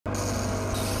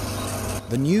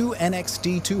The new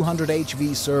NXT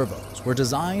 200HV servos were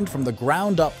designed from the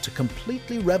ground up to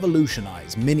completely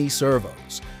revolutionize mini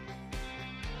servos,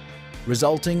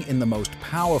 resulting in the most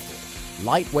powerful,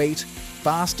 lightweight,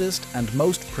 fastest, and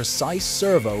most precise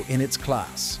servo in its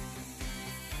class.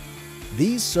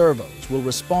 These servos will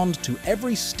respond to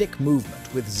every stick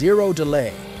movement with zero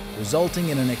delay, resulting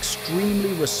in an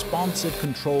extremely responsive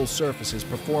control surfaces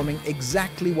performing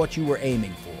exactly what you were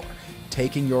aiming for,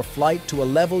 taking your flight to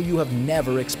a level you have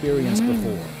never experienced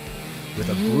before. With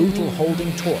a brutal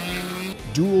holding torque,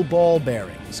 dual ball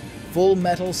bearings, full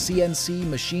metal CNC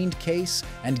machined case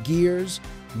and gears,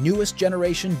 newest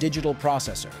generation digital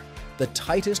processor, the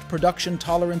tightest production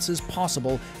tolerances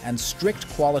possible, and strict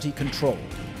quality control.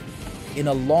 In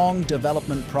a long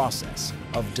development process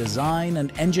of design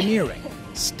and engineering,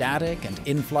 static and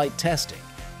in-flight testing,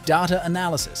 data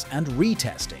analysis and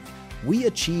retesting, we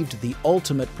achieved the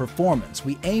ultimate performance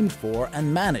we aimed for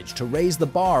and managed to raise the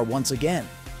bar once again.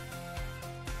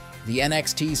 The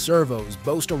NXT Servos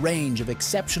boast a range of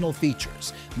exceptional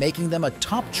features, making them a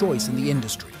top choice in the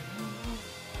industry.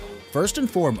 First and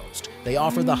foremost, they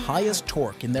offer the highest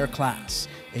torque in their class,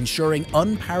 ensuring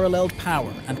unparalleled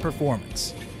power and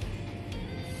performance.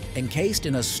 Encased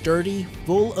in a sturdy,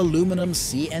 full aluminum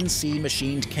CNC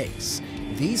machined case,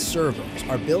 these servos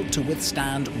are built to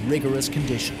withstand rigorous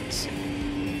conditions.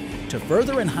 To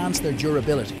further enhance their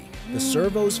durability, the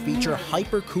servos feature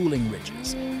hyper-cooling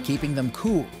ridges, keeping them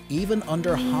cool even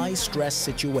under high-stress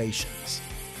situations.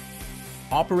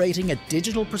 Operating at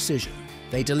digital precision,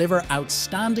 they deliver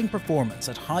outstanding performance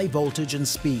at high voltage and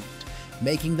speed,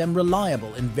 making them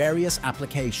reliable in various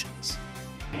applications.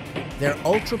 Their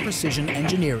ultra-precision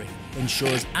engineering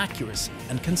ensures accuracy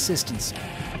and consistency,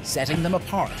 setting them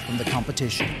apart from the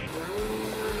competition.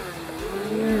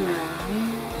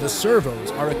 The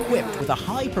servos are equipped with a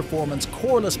high-performance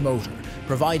coreless motor,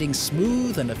 providing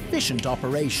smooth and efficient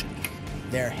operation.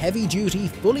 Their heavy-duty,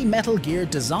 fully metal-geared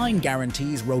design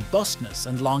guarantees robustness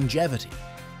and longevity.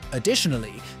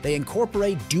 Additionally, they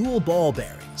incorporate dual ball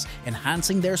bearings,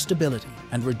 enhancing their stability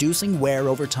and reducing wear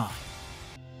over time.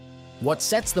 What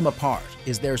sets them apart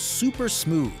is their super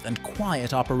smooth and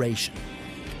quiet operation.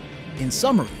 In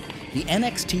summary, the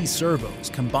NXT Servos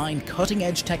combine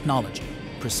cutting-edge technology,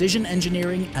 precision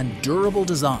engineering, and durable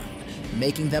design,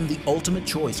 making them the ultimate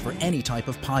choice for any type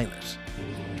of pilot.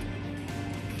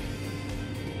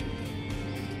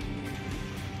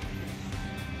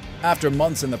 After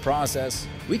months in the process,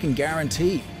 we can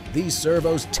guarantee these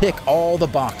servos tick all the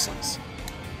boxes.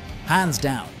 Hands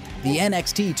down, the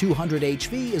NXT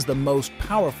 200HV is the most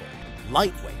powerful,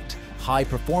 lightweight,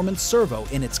 high-performance servo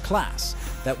in its class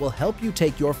that will help you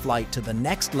take your flight to the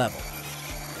next level.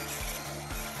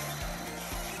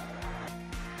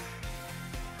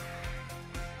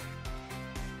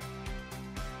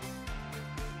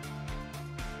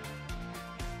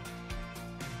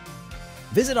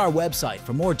 Visit our website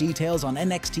for more details on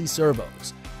NXT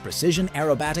Servos,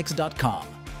 precisionaerobatics.com.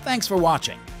 Thanks for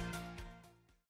watching.